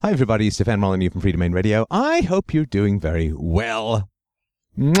Hi, everybody. Stefan Molyneux from Free Domain Radio. I hope you're doing very well.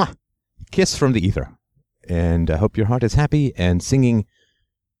 Mwah! Kiss from the ether. And I hope your heart is happy and singing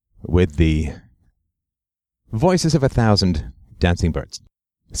with the voices of 1,000 dancing birds.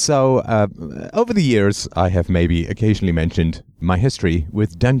 So, over the years, I have maybe occasionally mentioned my history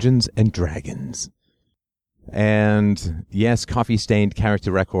with Dungeons and Dragons. And yes, coffee-stained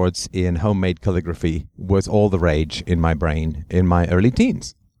character records in homemade calligraphy was all the rage in my brain in my early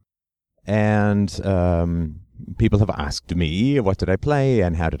teens. And people have asked me, what did I play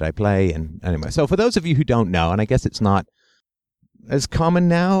and how did I play? And anyway, so for those of you who don't know, and I guess it's not as common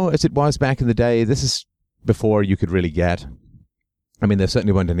now as it was back in the day, this is before you could really get... I mean, there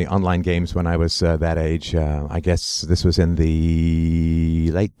certainly weren't any online games when I was that age. I guess this was in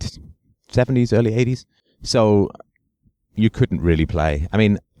the late 70s, early 80s. So you couldn't really play. I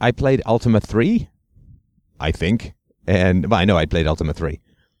mean, I played Ultima 3, I think. Well, I know I played Ultima 3.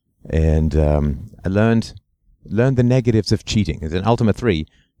 And I learned the negatives of cheating. In Ultima 3,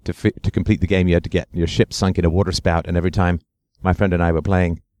 to complete the game, you had to get your ship sunk in a water spout, and every time my friend and I were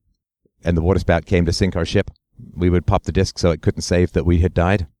playing, and the water spout came to sink our ship, we would pop the disc so it couldn't save that we had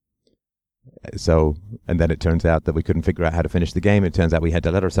died. And then it turns out that we couldn't figure out how to finish the game. It turns out we had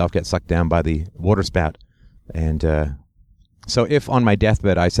to let ourselves get sucked down by the water spout. And so if on my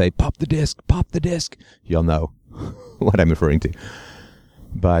deathbed I say, pop the disc, you'll know what I'm referring to.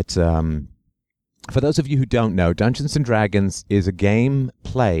 But for those of you who don't know, Dungeons & Dragons is a game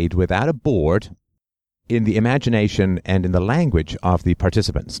played without a board in the imagination and in the language of the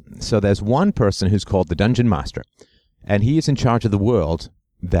participants. So there's one person who's called the Dungeon Master, and he is in charge of the world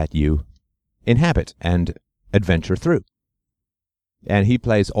that you inhabit and adventure through. And he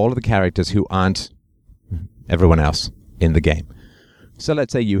plays all of the characters who aren't everyone else in the game. So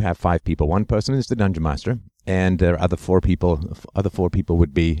let's say you have 5 people. One person is the Dungeon Master, and there are other four people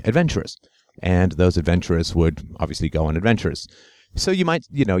would be adventurers. And those adventurers would obviously go on adventures. So you might,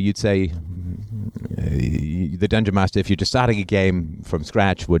 you'd say the Dungeon Master, if you're just starting a game from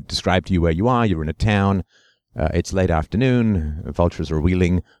scratch, would describe to you where you are. You're in a town. It's late afternoon. Vultures are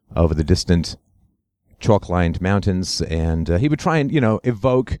wheeling over the distant chalk-lined mountains. And he would try and,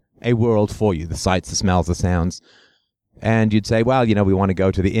 evoke a world for you, the sights, the smells, the sounds. And you'd say, well, we want to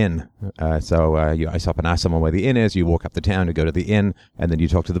go to the inn. So you ice up and ask someone where the inn is. You walk up the town to go to the inn, and then you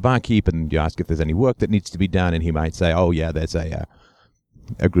talk to the barkeep, and you ask if there's any work that needs to be done. And he might say, oh, yeah, there's a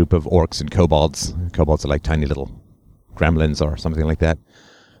group of orcs and kobolds. Kobolds are like tiny little gremlins or something like that.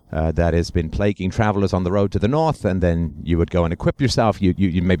 That has been plaguing travelers on the road to the north. And then you would go and equip yourself.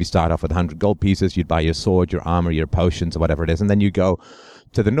 You'd maybe start off with 100 gold pieces. You'd buy your sword, your armor, your potions, or whatever it is. And then you go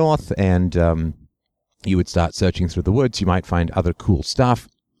to the north, and you would start searching through the woods. You might find other cool stuff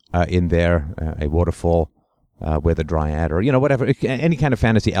in there, a waterfall with a dryad, or, whatever, any kind of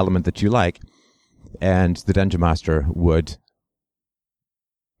fantasy element that you like. And the Dungeon Master would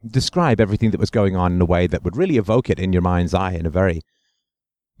describe everything that was going on in a way that would really evoke it in your mind's eye in a very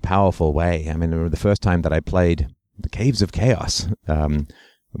powerful way. I mean, I remember the first time that I played the Caves of Chaos.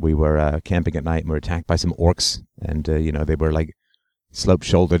 We were camping at night and we were attacked by some orcs, and, they were like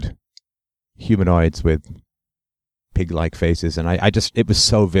slope-shouldered humanoids with pig-like faces, and it was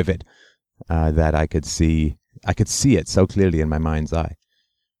so vivid that I could see it so clearly in my mind's eye.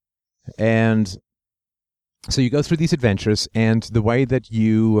 And so you go through these adventures, and the way that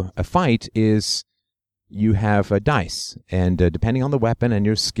you fight is you have dice, and depending on the weapon and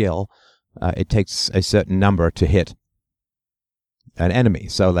your skill, it takes a certain number to hit an enemy.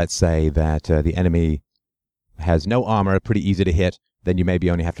 So let's say that the enemy has no armor, pretty easy to hit. Then you maybe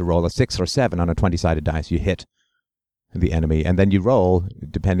only have to roll a 6 or 7 on a 20-sided dice. You hit the enemy, and then you roll,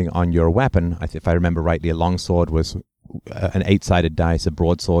 depending on your weapon. If I remember rightly, a longsword was an 8-sided dice, a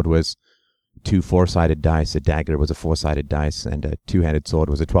broadsword was 2 4-sided dice, a dagger was a 4-sided dice, and a 2-handed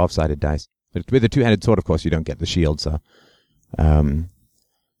sword was a 12-sided dice. But with a 2-handed sword, of course, you don't get the shield. So, and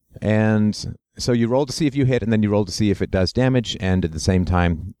so you roll to see if you hit, and then you roll to see if it does damage, and at the same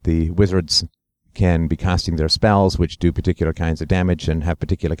time, the wizards can be casting their spells, which do particular kinds of damage and have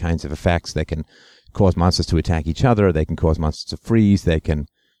particular kinds of effects. They can cause monsters to attack each other. They can cause monsters to freeze. They can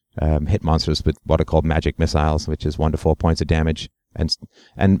hit monsters with what are called magic missiles, which is 1 to 4 points of damage.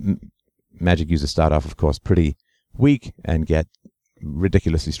 And magic users start off, of course, pretty weak and get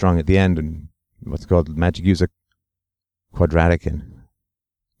ridiculously strong at the end. And what's called magic user quadratic and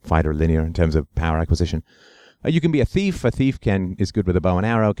fighter linear in terms of power acquisition. You can be a thief. A thief is good with a bow and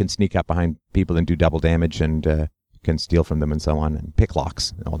arrow, can sneak up behind people and do double damage, and can steal from them and so on, and pick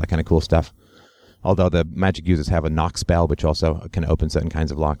locks and all that kind of cool stuff. Although the magic users have a knock spell, which also can open certain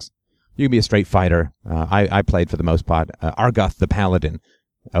kinds of locks. You can be a straight fighter. I played, for the most part, Argoth the Paladin,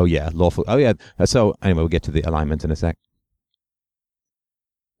 Oh yeah, lawful. Oh yeah. So anyway, we'll get to the alignment in a sec.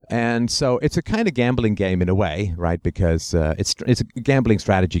 And so it's a kind of gambling game in a way, right? Because it's a gambling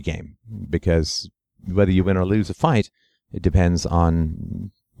strategy game. Because whether you win or lose a fight, it depends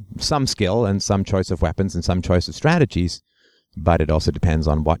on some skill and some choice of weapons and some choice of strategies. But it also depends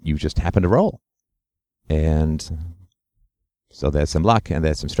on what you just happen to roll. And so there's some luck and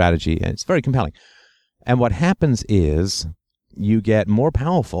there's some strategy, and it's very compelling. And what happens is you get more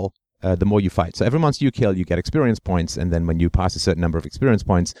powerful the more you fight. So every monster you kill, you get experience points, and then when you pass a certain number of experience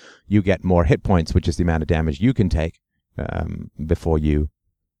points, you get more hit points, which is the amount of damage you can take before you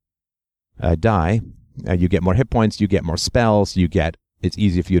die. You get more hit points, you get more spells, it's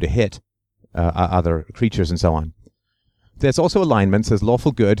easier for you to hit other creatures and so on. There's also alignments. There's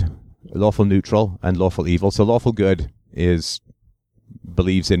lawful good, lawful neutral, and lawful evil. So lawful good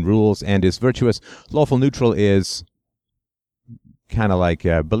believes in rules and is virtuous. Lawful neutral is kind of like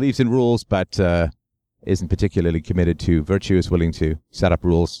believes in rules but isn't particularly committed to virtue, is willing to set up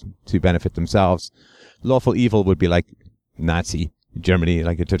rules to benefit themselves. Lawful evil would be like Nazi Germany,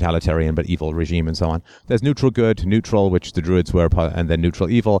 like a totalitarian but evil regime and so on. There's neutral good, neutral, which the Druids were, and then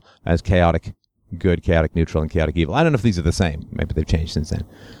neutral evil as chaotic good, chaotic neutral, and chaotic evil. I don't know if these are the same. Maybe they've changed since then.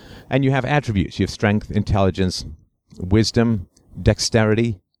 And you have attributes. You have strength, intelligence, wisdom,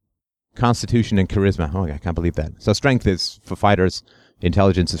 dexterity, constitution, and charisma. Oh, I can't believe that. So strength is for fighters,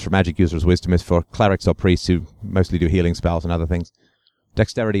 intelligence is for magic users, wisdom is for clerics or priests who mostly do healing spells and other things.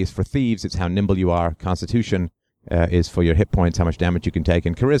 Dexterity is for thieves. It's how nimble you are. Constitution is for your hit points, how much damage you can take.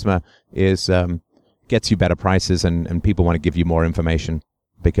 And charisma is gets you better prices, and people want to give you more information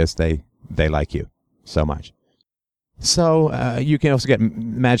because they like you so much. So you can also get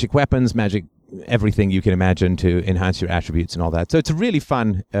magic weapons, magic everything you can imagine to enhance your attributes and all that. So it's a really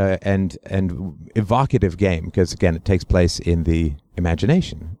fun and evocative game because, again, it takes place in the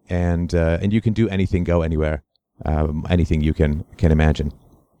imagination, and you can do anything, go anywhere, anything you can imagine.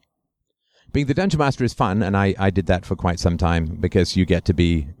 Being the Dungeon Master is fun, and I did that for quite some time because you get to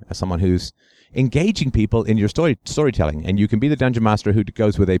be someone who's engaging people in your storytelling, and you can be the Dungeon Master who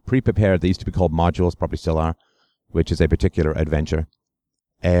goes with a pre-prepared, they used to be called modules, probably still are, which is a particular adventure.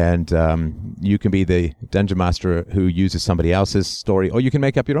 And you can be the Dungeon Master who uses somebody else's story, or you can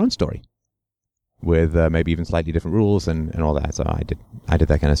make up your own story with maybe even slightly different rules and all that. So I did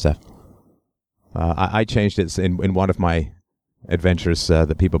that kind of stuff. I changed it in one of my adventures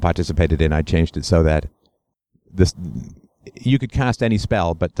that people participated in. I changed it so that you could cast any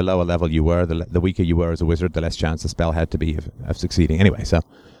spell, but the lower level you were, the weaker you were as a wizard, the less chance the spell had to be of succeeding. Anyway,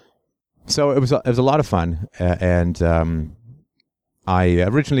 so it was a lot of fun, and I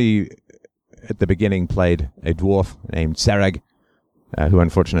originally at the beginning played a dwarf named Sereg, who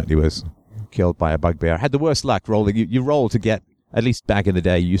unfortunately was killed by a bugbear. Had the worst luck rolling. You roll to get, at least back in the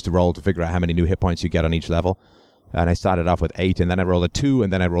day, you used to roll to figure out how many new hit points you get on each level. And I started off with 8, and then I rolled a 2,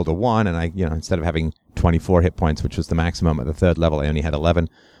 and then I rolled a 1, and instead of having 24 hit points, which was the maximum at the third level, I only had 11.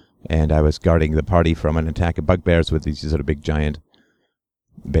 And I was guarding the party from an attack of bugbears with these sort of big giant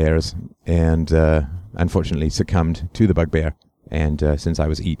bears, and unfortunately succumbed to the bugbear. And since I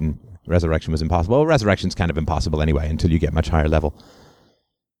was eaten, resurrection was impossible. Well, resurrection's kind of impossible anyway until you get much higher level.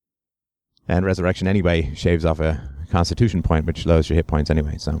 And resurrection anyway shaves off a constitution point, which lowers your hit points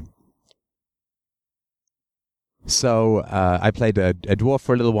anyway, So I played a dwarf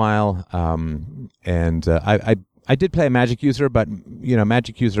for a little while, and I did play a magic user, but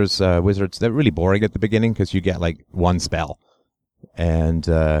magic users, wizards, they're really boring at the beginning because you get like one spell, and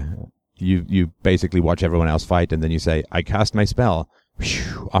you basically watch everyone else fight, and then you say, "I cast my spell."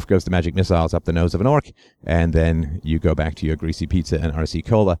 Whew, off goes the magic missiles up the nose of an orc, and then you go back to your greasy pizza and RC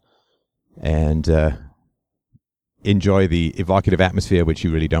cola, and enjoy the evocative atmosphere, which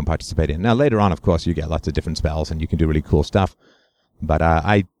you really don't participate in. Now, later on, of course, you get lots of different spells, and you can do really cool stuff. But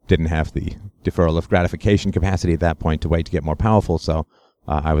I didn't have the deferral of gratification capacity at that point to wait to get more powerful, so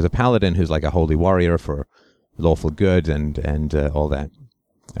I was a paladin who's like a holy warrior for lawful good and all that,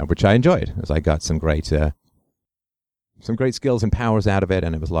 which I enjoyed, as I got some great skills and powers out of it,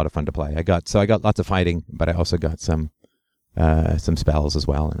 and it was a lot of fun to play. I got lots of fighting, but I also got some spells as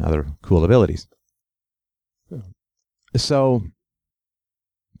well and other cool abilities. So,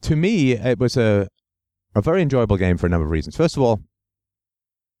 to me, it was a very enjoyable game for a number of reasons. First of all,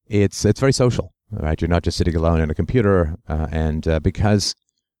 it's very social, right? You're not just sitting alone in a computer, and because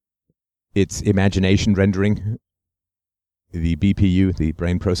it's imagination rendering, the BPU, the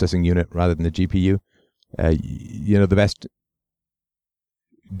brain processing unit, rather than the GPU, the best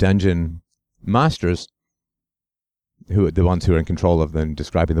dungeon masters, the ones who are in control of them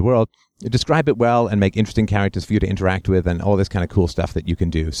describing the world, describe it well and make interesting characters for you to interact with and all this kind of cool stuff that you can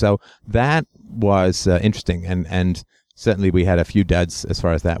do. So that was interesting, and certainly we had a few duds as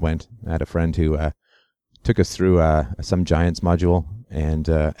far as that went. I had a friend who took us through some Giants module, and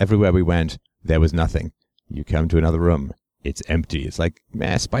everywhere we went, there was nothing. You come to another room, it's empty. It's like,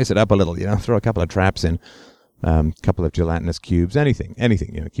 spice it up a little, throw a couple of traps in, a couple of gelatinous cubes, anything,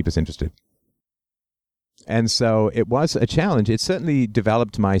 keep us interested. And so it was a challenge. It certainly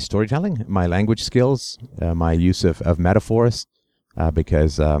developed my storytelling, my language skills, my use of metaphors,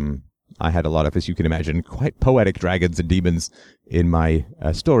 because I had a lot of, as you can imagine, quite poetic dragons and demons in my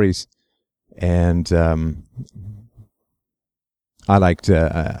stories. And I liked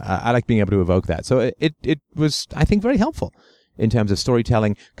being able to evoke that. So it was, I think, very helpful in terms of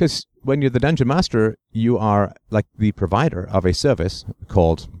storytelling, because when you're the dungeon master, you are like the provider of a service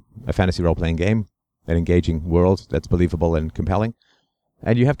called a fantasy role-playing game, an engaging world that's believable and compelling.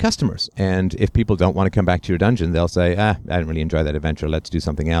 And you have customers. And if people don't want to come back to your dungeon, they'll say, I didn't really enjoy that adventure. Let's do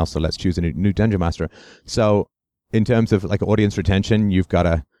something else. Or let's choose a new dungeon master. So in terms of like audience retention, you've got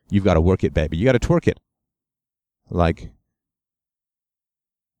to work it, baby. You got to twerk it. Like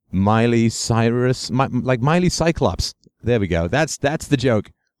Miley Cyrus, like Miley Cyclops. There we go. That's the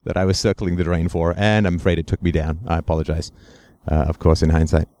joke that I was circling the drain for. And I'm afraid it took me down. I apologize. Of course, in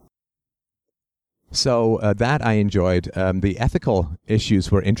hindsight. So that I enjoyed. The ethical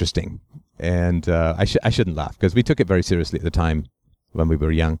issues were interesting, and I shouldn't laugh because we took it very seriously at the time when we were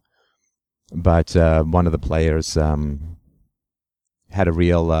young. But one of the players had a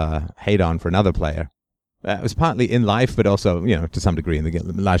real hate-on for another player. It was partly in life, but also, to some degree in the game,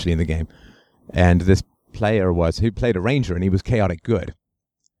 largely in the game. And this player he played a ranger, and he was chaotic good,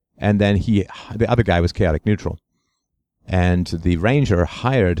 and then the other guy was chaotic neutral. And the ranger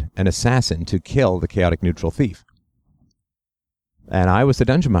hired an assassin to kill the chaotic neutral thief. And I was the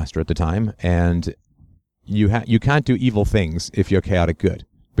dungeon master at the time, and you can't do evil things if you're chaotic good,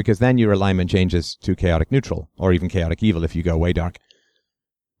 because then your alignment changes to chaotic neutral, or even chaotic evil if you go way dark.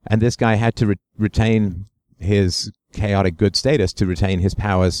 And this guy had to retain his chaotic good status to retain his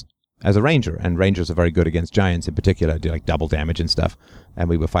powers as a ranger, and rangers are very good against giants in particular, do like double damage and stuff. And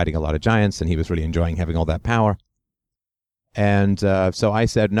we were fighting a lot of giants, and he was really enjoying having all that power. And so I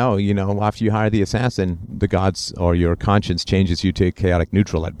said, no, after you hire the assassin, the gods or your conscience changes you to chaotic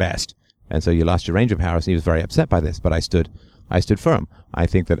neutral at best. And so you lost your ranger powers, and he was very upset by this, but I stood firm. I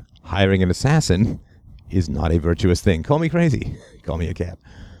think that hiring an assassin is not a virtuous thing. Call me crazy. Call me a cab.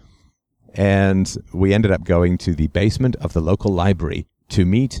 And we ended up going to the basement of the local library to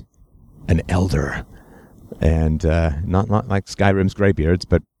meet an elder. And not like Skyrim's graybeards,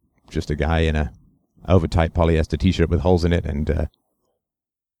 but just a guy in a over-tight polyester t-shirt with holes in it and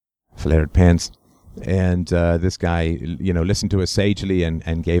flared pants. And this guy, listened to us sagely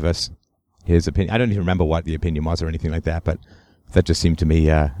and gave us his opinion. I don't even remember what the opinion was or anything like that, but that just seemed to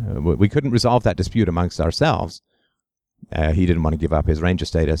me, we couldn't resolve that dispute amongst ourselves. He didn't want to give up his ranger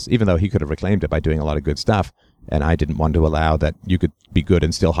status, even though he could have reclaimed it by doing a lot of good stuff. And I didn't want to allow that you could be good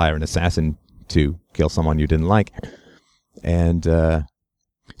and still hire an assassin to kill someone you didn't like. And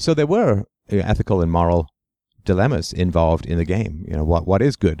so there were ethical and moral dilemmas involved in the game. What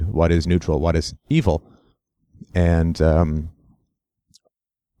is good, what is neutral, what is evil, and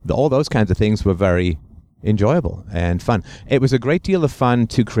all those kinds of things were very enjoyable and fun. It was a great deal of fun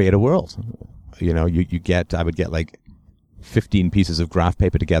to create a world. I would get like 15 pieces of graph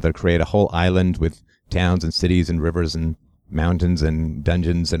paper together, create a whole island with towns and cities and rivers and mountains and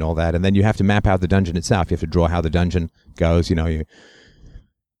dungeons and all that, and then you have to map out the dungeon itself. You have to draw how the dungeon goes. A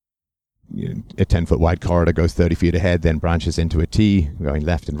 10-foot wide corridor goes 30 feet ahead, then branches into a T, going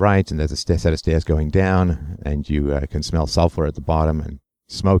left and right, and there's a set of stairs going down, and you can smell sulfur at the bottom, and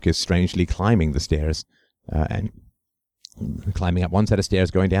smoke is strangely climbing the stairs, and climbing up one set of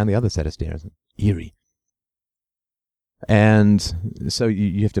stairs, going down the other set of stairs. Eerie. And so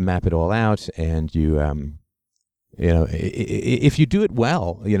you have to map it all out, and if you do it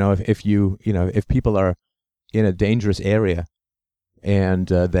well, if people are in a dangerous area, and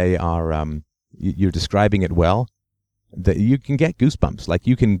they are, you're describing it well, that you can get goosebumps. Like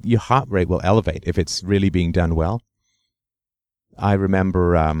your heart rate will elevate if it's really being done well. I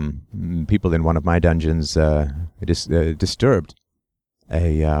remember people in one of my dungeons disturbed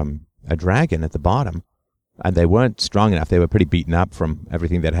a dragon at the bottom, and they weren't strong enough. They were pretty beaten up from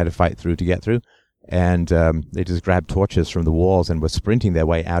everything they'd had to fight through to get through. And they just grabbed torches from the walls and were sprinting their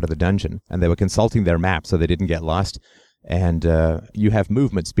way out of the dungeon. And they were consulting their map so they didn't get lost. And you have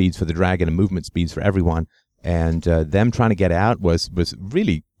movement speeds for the dragon and movement speeds for everyone. And them trying to get out was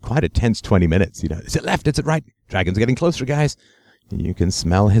really quite a tense 20 minutes. Is it left? Is it right? Dragon's getting closer, guys. You can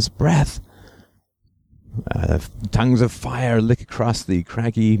smell his breath. Tongues of fire lick across the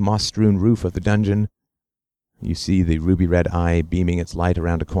craggy, moss-strewn roof of the dungeon. You see the ruby red eye beaming its light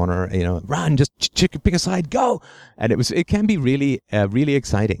around a corner. Run, just pick a side, go! And it can be really, really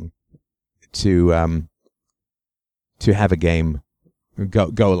exciting to have a game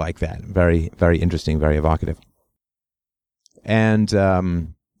go like that. Very, very interesting, very evocative. And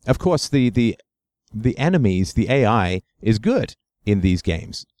of course, the enemies, the AI, is good in these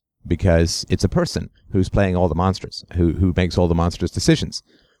games because it's a person who's playing all the monsters, who makes all the monsters' decisions.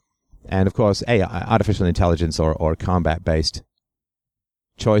 And of course, AI, artificial intelligence or combat-based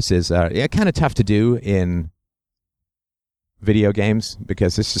choices are kind of tough to do in video games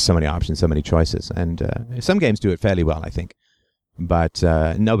because there's just so many options, so many choices. And some games do it fairly well, I think. But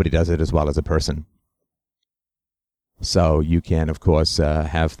nobody does it as well as a person. So you can, of course,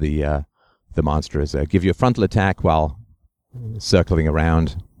 have the monsters give you a frontal attack while circling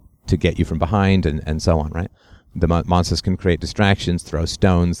around to get you from behind and so on, right? The monsters can create distractions, throw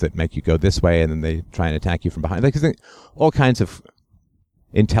stones that make you go this way, and then they try and attack you from behind. All kinds of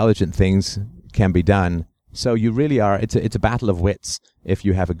intelligent things can be done. So you really are, it's a battle of wits if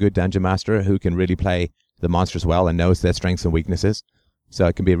you have a good dungeon master who can really play the monsters well and knows their strengths and weaknesses. So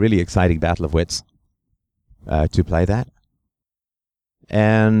it can be a really exciting battle of wits to play that.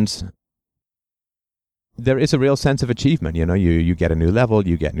 And there is a real sense of achievement. You get a new level,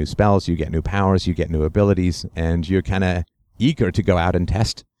 you get new spells, you get new powers, you get new abilities, and you're kind of eager to go out and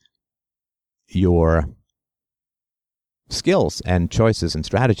test your skills and choices and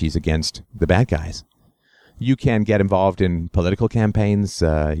strategies against the bad guys. You can get involved in political campaigns,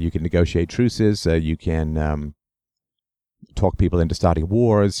 you can negotiate truces, you can talk people into starting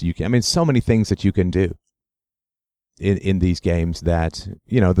wars, so many things that you can do in these games that,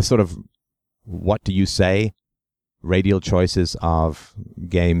 the sort of what do you say radial choices of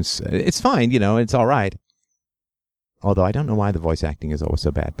games, it's fine, it's all right. Although I don't know why the voice acting is always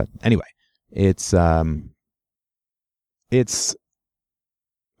so bad. But anyway, it's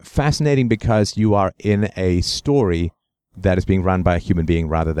fascinating because you are in a story that is being run by a human being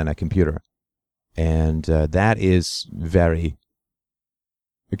rather than a computer. And that is it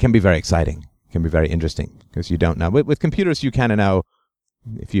can be very exciting. It can be very interesting because you don't know. With computers, you kind of know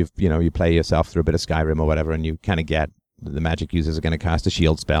if you play yourself through a bit of Skyrim or whatever, and you kind of get the magic users are going to cast a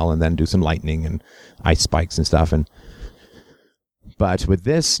shield spell and then do some lightning and ice spikes and stuff. But with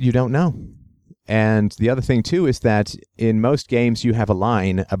this, you don't know. And the other thing, too, is that in most games, you have a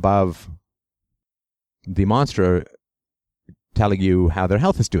line above the monster telling you how their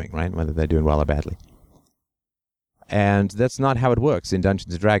health is doing, right? Whether they're doing well or badly. And that's not how it works in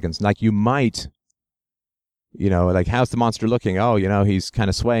Dungeons & Dragons. Like, you might, how's the monster looking? Oh, he's kind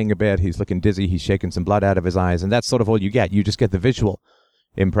of swaying a bit. He's looking dizzy. He's shaking some blood out of his eyes. And that's sort of all you get. You just get the visual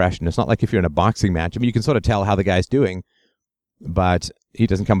impression. It's not like if you're in a boxing match. You can sort of tell how the guy's doing, but he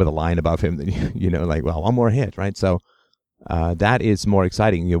doesn't come with a line above him that, one more hit, right? So that is more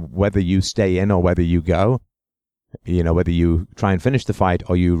exciting. Whether you stay in or whether you go, whether you try and finish the fight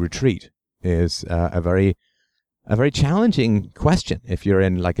or you retreat is a very challenging question if you're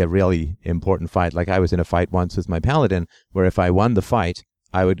in like a really important fight. Like I was in a fight once with my paladin where if I won the fight,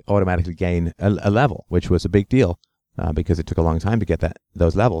 I would automatically gain a level, which was a big deal because it took a long time to get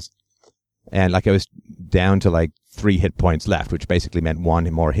those levels. And I was down to 3 hit points left, which basically meant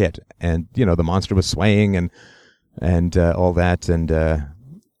one more hit. And, the monster was swaying and all that. And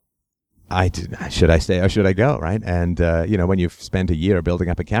should I stay or should I go, right? And, when you've spent a year building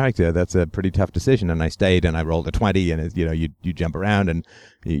up a character, that's a pretty tough decision. And I stayed and I rolled a 20 and, you jump around and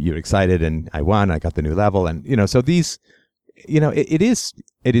you're excited and I won. I got the new level. And, so these, it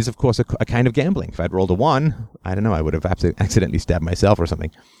is, of course, a kind of gambling. If I'd rolled a 1, I don't know, I would have accidentally stabbed myself or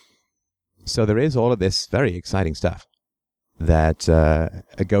something. So there is all of this very exciting stuff that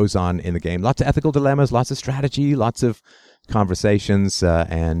goes on in the game. Lots of ethical dilemmas, lots of strategy, lots of conversations,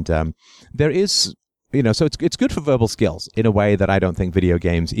 and there is, so it's good for verbal skills in a way that I don't think video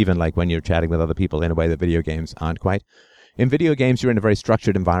games, even like when you're chatting with other people, in a way that video games aren't quite. In video games, you're in a very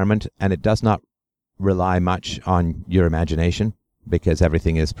structured environment, and it does not rely much on your imagination because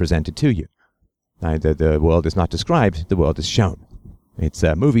everything is presented to you. The world is not described, the world is shown. It's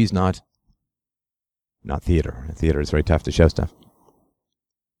movies, not theater. Theater is very tough to show stuff.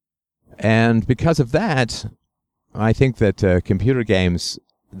 And because of that, I think that computer games,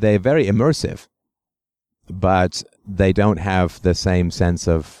 they're very immersive, but they don't have the same sense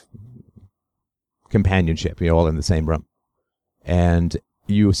of companionship. You're all in the same room. And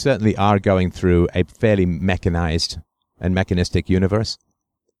you certainly are going through a fairly mechanized and mechanistic universe.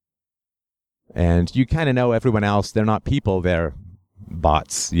 And you kind of know everyone else. They're not people, they're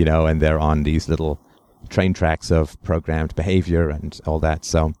bots, and they're on these little train tracks of programmed behavior and all that.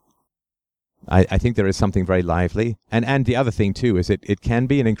 So I think there is something very lively. And the other thing, too, is it can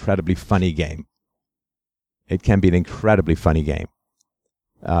be an incredibly funny game. It can be an incredibly funny game.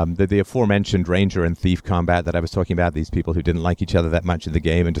 The aforementioned Ranger and Thief combat that I was talking about, these people who didn't like each other that much in the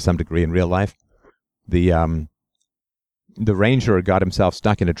game and to some degree in real life, the Ranger got himself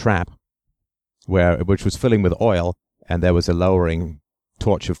stuck in a trap which was filling with oil, and there was a lowering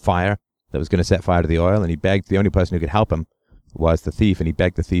torch of fire that was going to set fire to the oil, and he begged, the only person who could help him was the thief, and he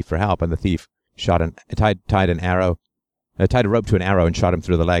begged the thief for help, and the thief tied a rope to an arrow and shot him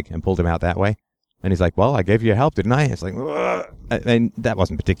through the leg and pulled him out that way. And he's like, well, I gave you help, didn't I? It's like, ugh. And that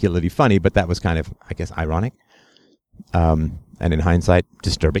wasn't particularly funny, but that was kind of, I guess, ironic. And in hindsight,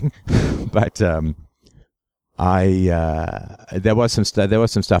 disturbing. But there was some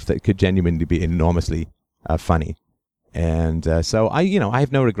stuff that could genuinely be enormously funny. And so I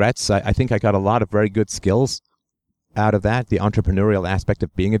have no regrets. I think I got a lot of very good skills out of that. The entrepreneurial aspect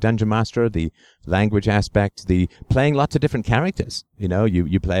of being a dungeon master, the language aspect, the playing lots of different characters.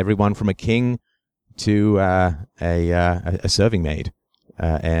 You play everyone from a king to a serving maid,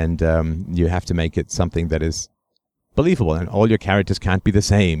 and you have to make it something that is believable, and all your characters can't be the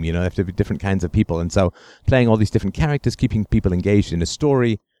same. They have to be different kinds of people, and so playing all these different characters, keeping people engaged in a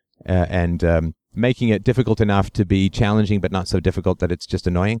story, and making it difficult enough to be challenging, but not so difficult that it's just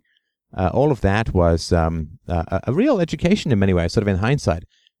annoying. All of that was a real education in many ways. Sort of in hindsight,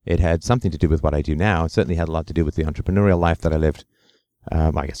 it had something to do with what I do now. It certainly had a lot to do with the entrepreneurial life that I lived.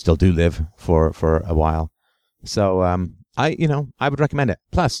 I still do live for a while. So, I would recommend it.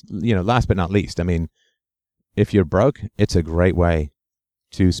 Plus, last but not least, I mean, if you're broke, it's a great way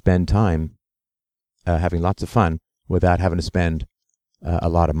to spend time having lots of fun without having to spend a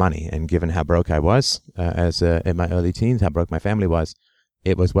lot of money. And given how broke I was in my early teens, how broke my family was,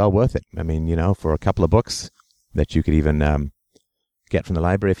 it was well worth it. I mean, for a couple of books that you could even get from the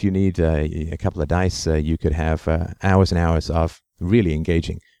library, if you need a couple of dice, you could have hours and hours of really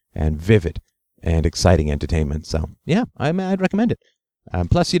engaging and vivid and exciting entertainment. So, yeah, I'd recommend it.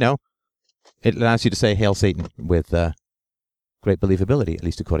 Plus, it allows you to say Hail Satan with great believability, at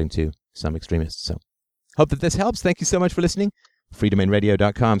least according to some extremists. So, hope that this helps. Thank you so much for listening.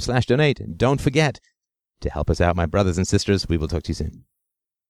 freedomainradio.com/donate. Don't forget to help us out, my brothers and sisters. We will talk to you soon.